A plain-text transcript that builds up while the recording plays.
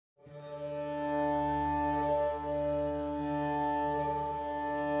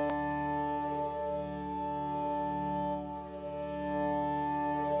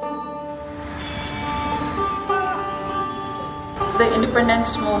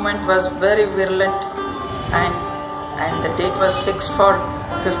independence movement was very virulent, and the date was fixed for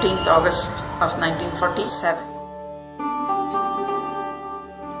 15th August of 1947.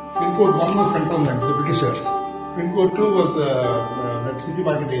 Pin code 1 was cantonment, the Britishers. Pin code 2 was that city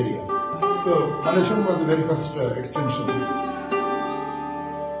market area. So Malleshwaram was the very first extension.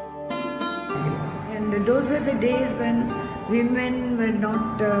 And those were the days when women were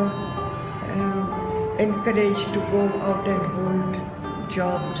not encouraged to go out and hold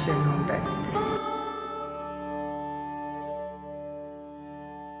jobs and all that.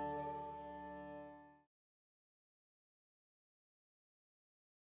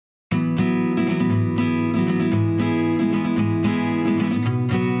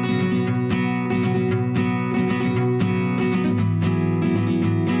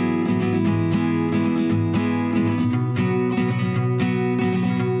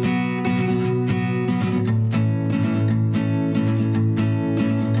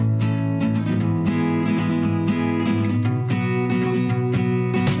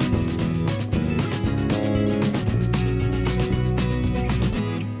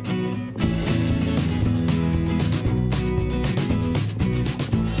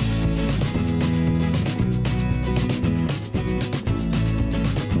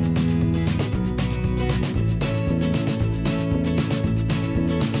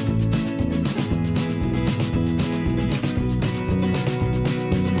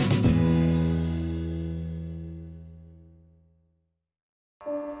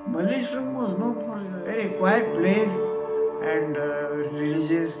 Malleshwaram was known for a very quiet place and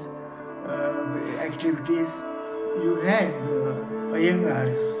religious activities. You had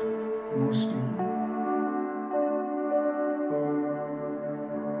Iyengars mostly.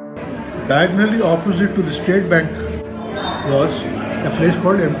 Diagonally opposite to the State Bank was a place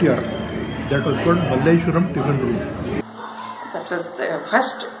called MTR. That was called Malleshwaram Tiffin Room. That was the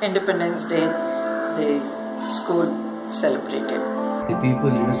first Independence Day the school celebrated. The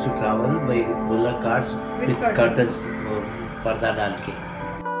people used to travel by bullock carts with curtains or पर्दा डाल के.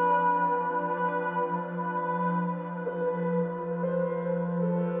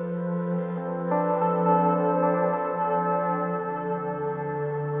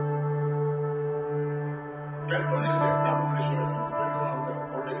 Temple is there, Malleshwaram, one of the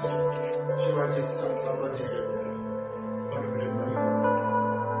oldest. Shivaji's son, Sambhaji, contributed money for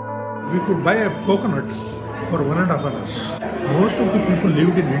that. We could buy a coconut for 1.5 hours. Most of the people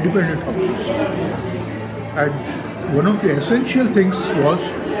lived in independent houses. And one of the essential things was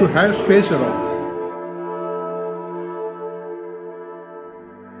to have space around.